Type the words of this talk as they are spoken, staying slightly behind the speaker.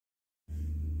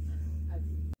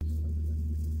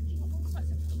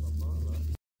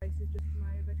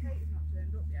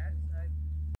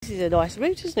is a nice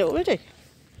route, isn't it, already?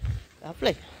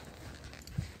 Lovely.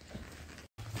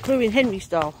 Crew in Henry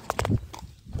style.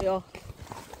 We are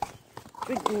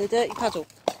drinking the dirty puddle.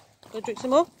 Go drink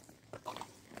some more?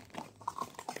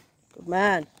 Good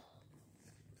man.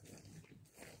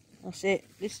 That's it.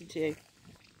 Listen to you.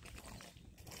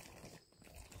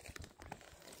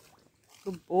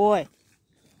 Good boy.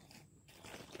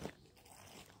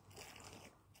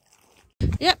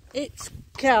 Yep, it's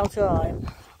cow time.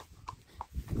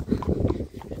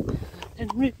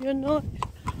 And you're not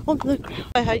on the ground.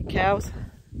 I hate cows.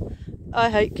 I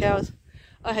hate cows.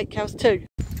 I hate cows too.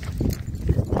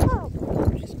 Oh,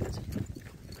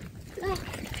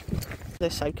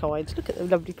 they're so kind. Look at the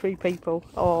lovely Cree people.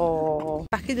 Oh,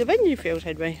 back in the venue field,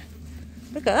 Henry.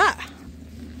 Look at that.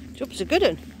 Job's a good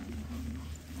one.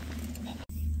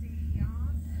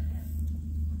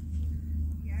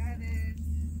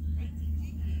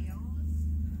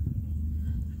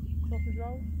 Sausage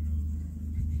roll.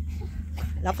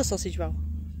 Love a sausage roll.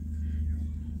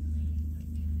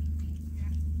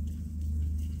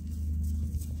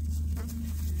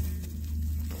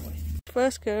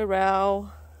 First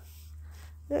corral.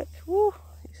 Look, woo,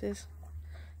 it says.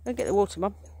 Don't get the water,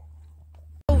 Mum.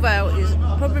 Vale is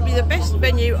probably the best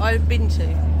venue I've been to.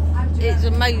 It's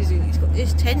amazing. It's got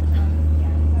this tent,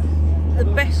 the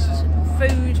best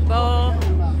food bar,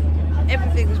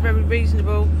 everything's very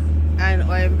reasonable, and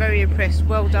I am very impressed.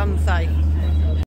 Well done, Faye.